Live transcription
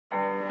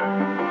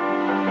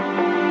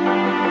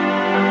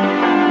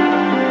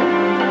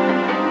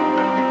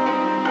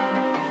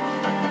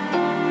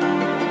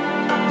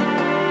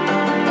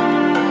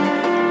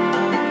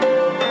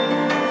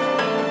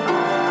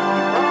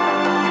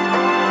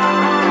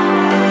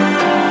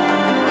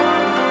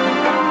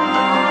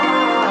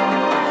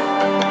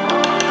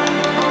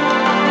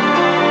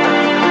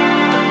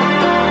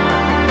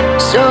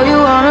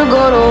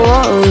go to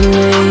war with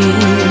me.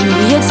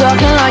 You're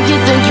talking like you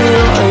think you're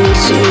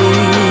royalty.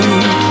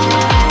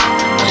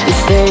 You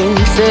think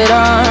that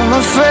I'm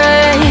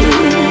afraid,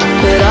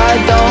 but I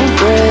don't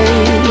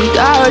break.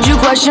 I heard you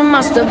question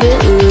my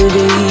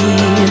stability.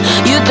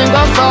 You think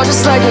I'll fall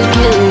just like a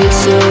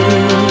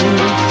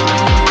guillotine,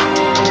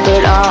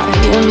 but I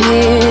am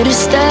here to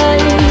stay.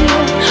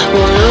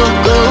 Won't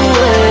look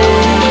away.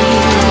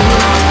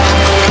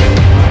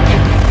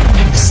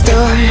 The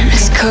storm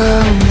is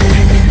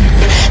coming,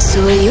 so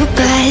you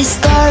better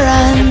start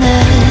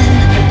running.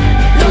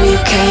 No, you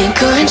can't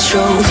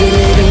control, feel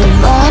it in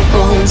my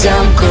bones.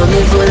 I'm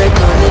coming for the,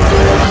 coming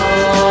for the.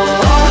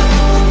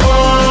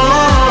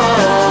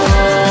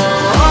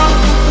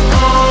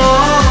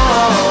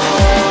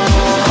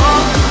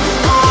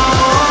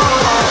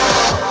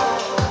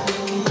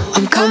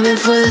 I'm coming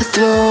for the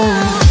throne.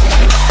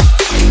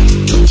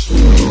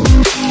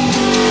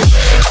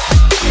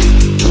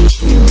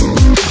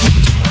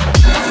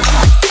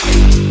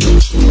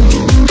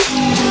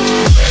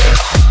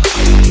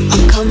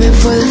 I'm coming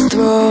for the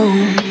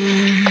throne.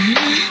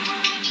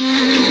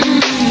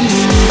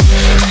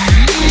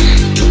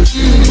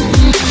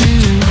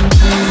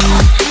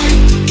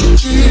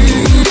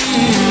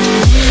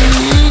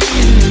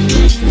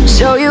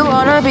 So you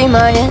wanna be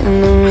my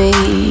enemy?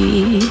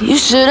 You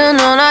should've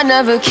known I'd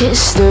never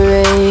kiss the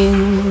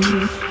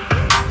rain.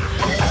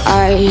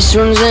 Ice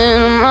runs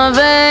in my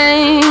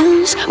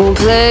veins, won't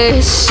play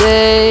it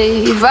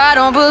safe. I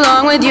don't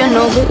belong with your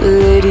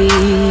nobility.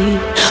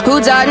 Who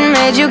died and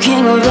made you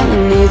king of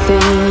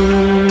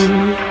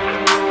anything?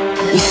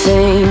 You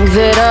think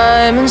that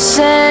I'm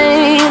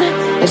insane?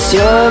 It's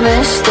your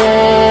mistake.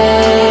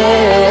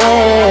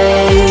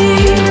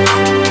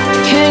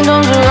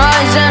 Kingdoms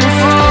rise and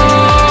fall.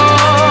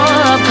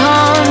 I've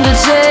come to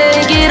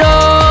take it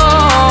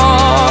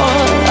all.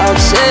 I'll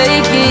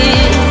take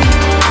it.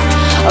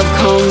 I've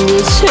come to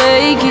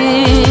take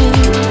it.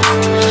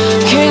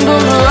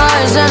 Kingdoms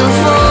rise and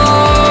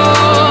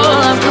fall.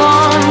 I've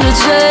come to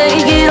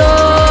take it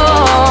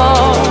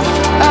all.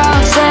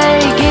 I'll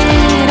take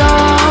it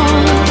all.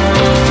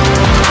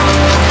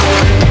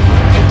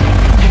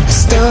 The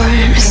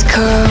storm is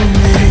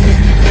coming,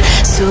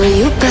 so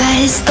you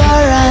better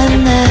start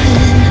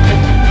running.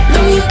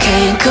 No, you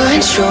can't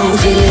control,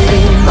 feel it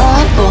in my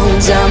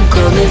bones. I'm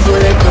coming for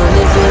the,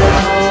 coming for the.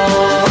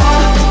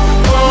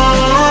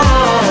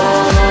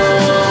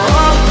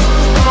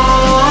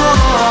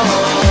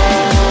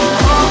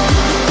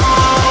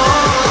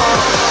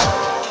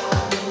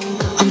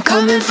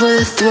 Coming for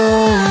the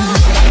throne.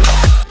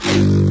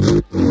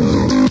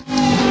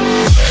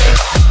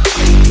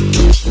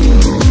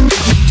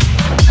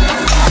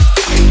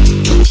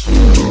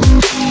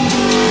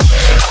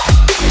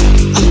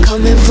 I'm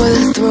coming for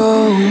the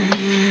throne.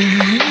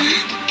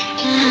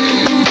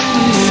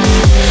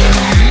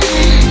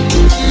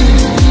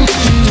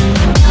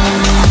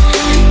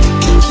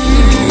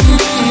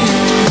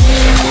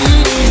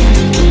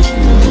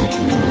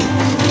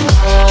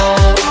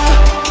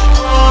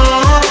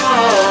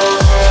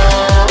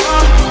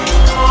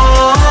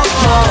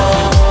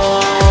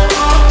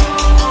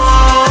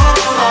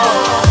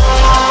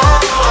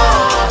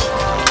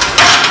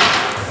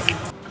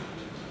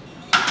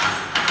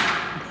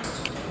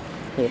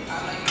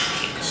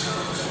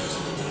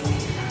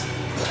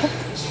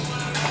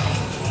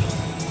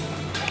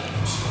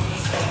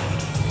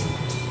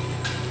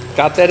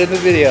 Got that in the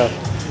video.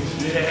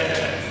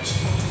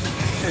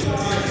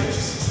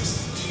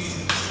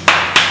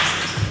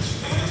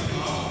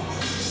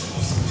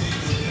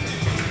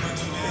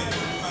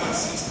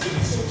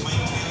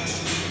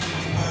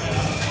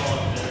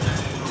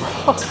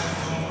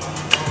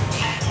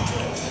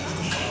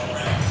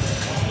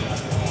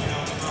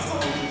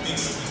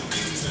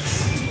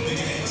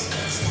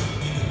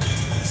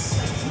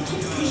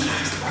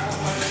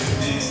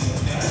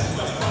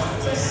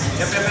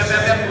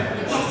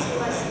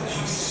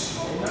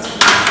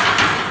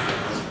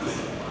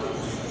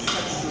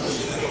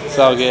 It's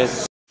all good.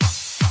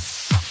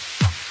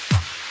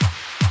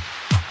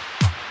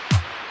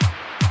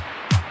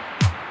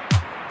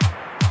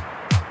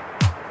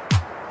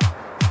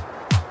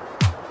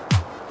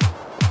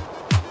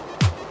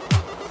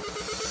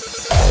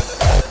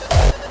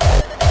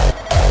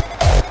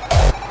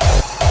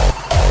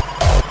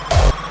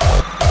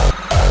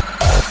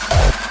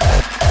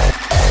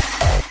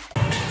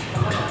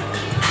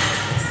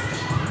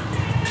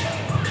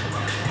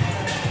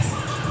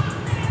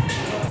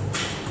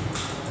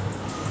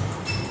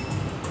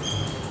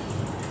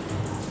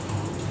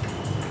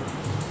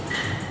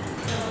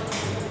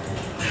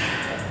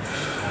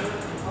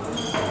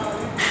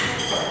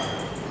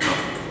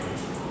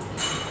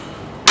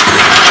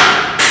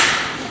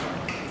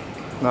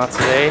 Not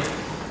today.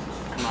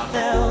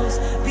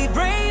 Be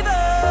braver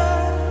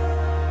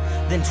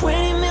than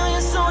 20 million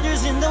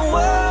soldiers in the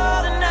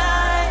world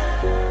tonight.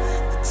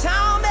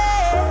 Tell me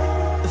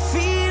the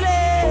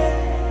feeling.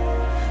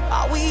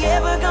 Are we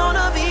ever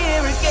gonna be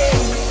here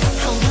again?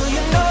 How do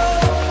you know?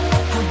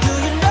 How do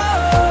you know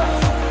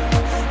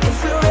if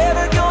we're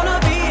ever gonna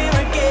be here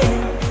again?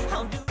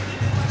 How do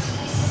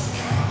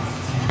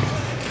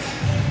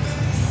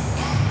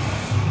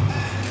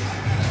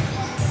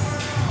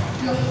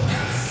Got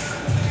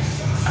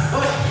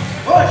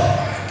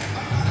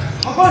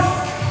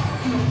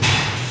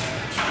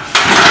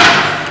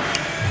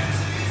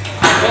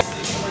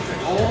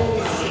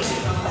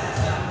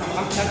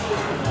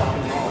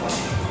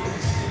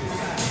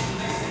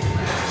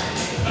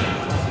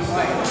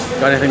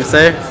anything to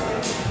say?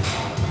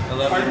 I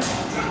love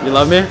you. You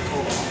love me?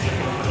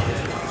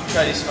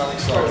 Try these smelling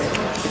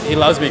salts. He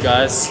loves me,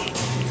 guys.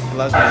 He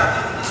loves me.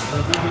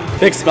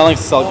 Big smelling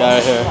salt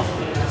guy here.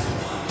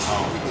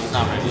 He's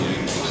not ready to.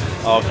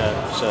 Oh, okay,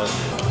 shit.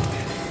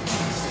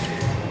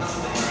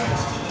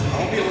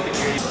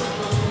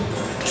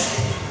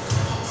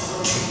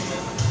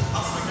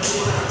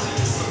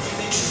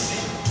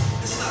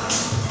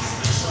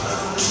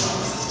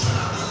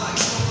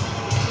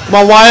 Come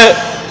on, Wyatt.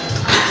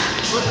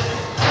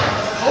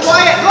 Oh,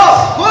 Wyatt, go!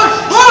 Push!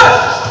 Push!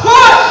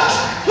 Push!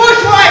 Push,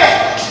 Wyatt!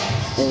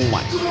 Oh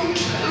my.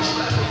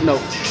 No.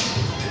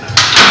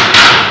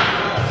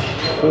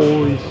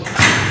 Holy.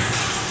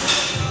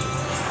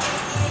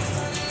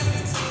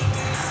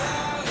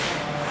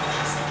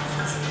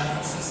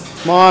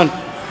 Come on.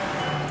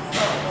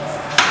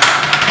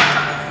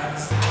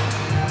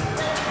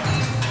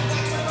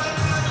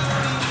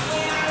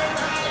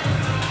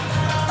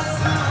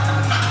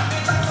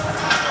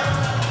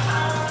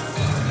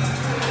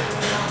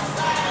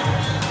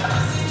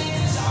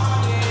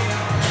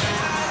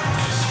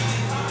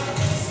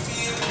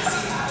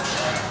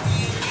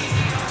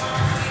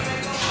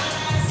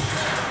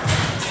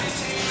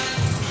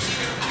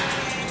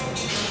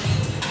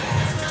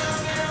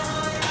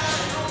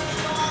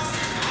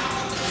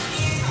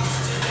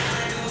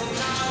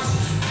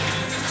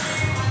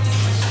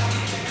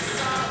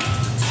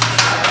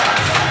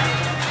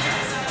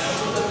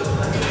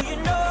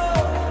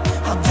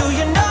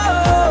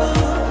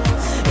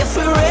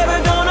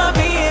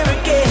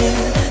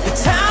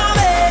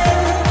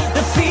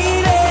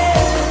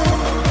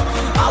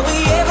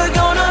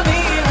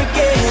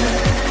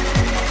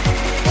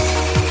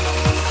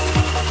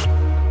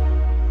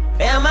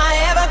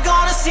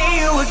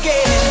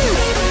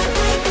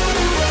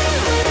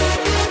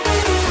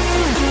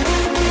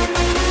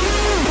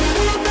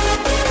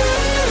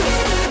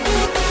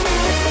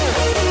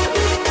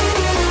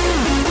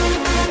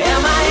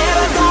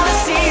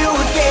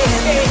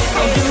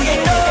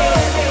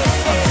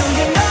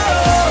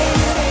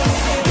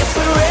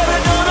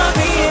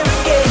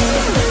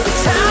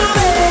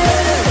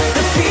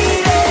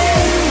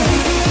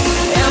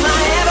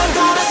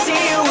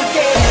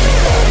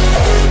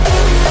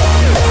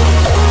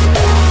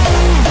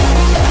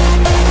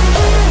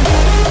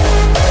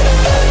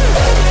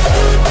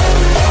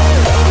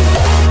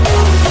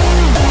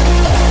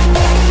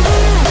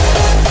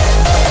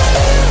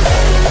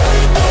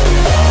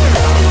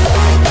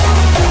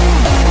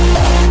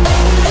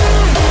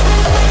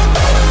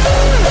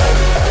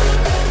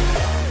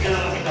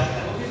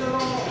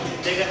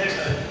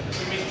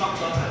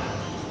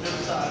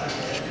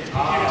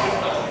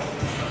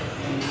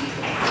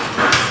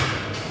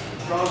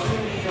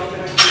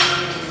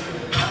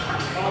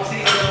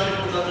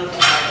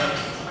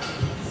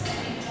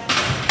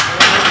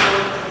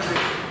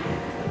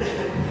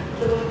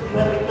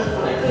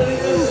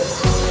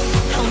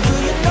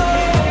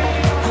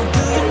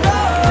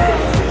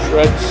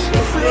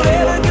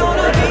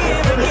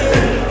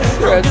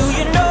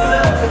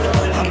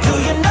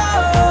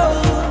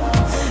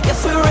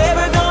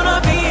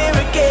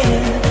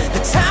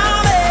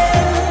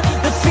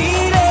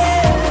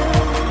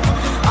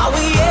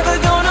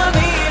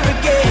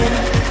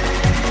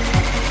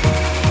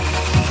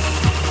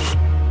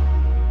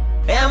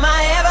 Am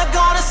I ever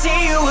gonna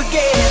see you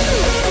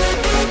again?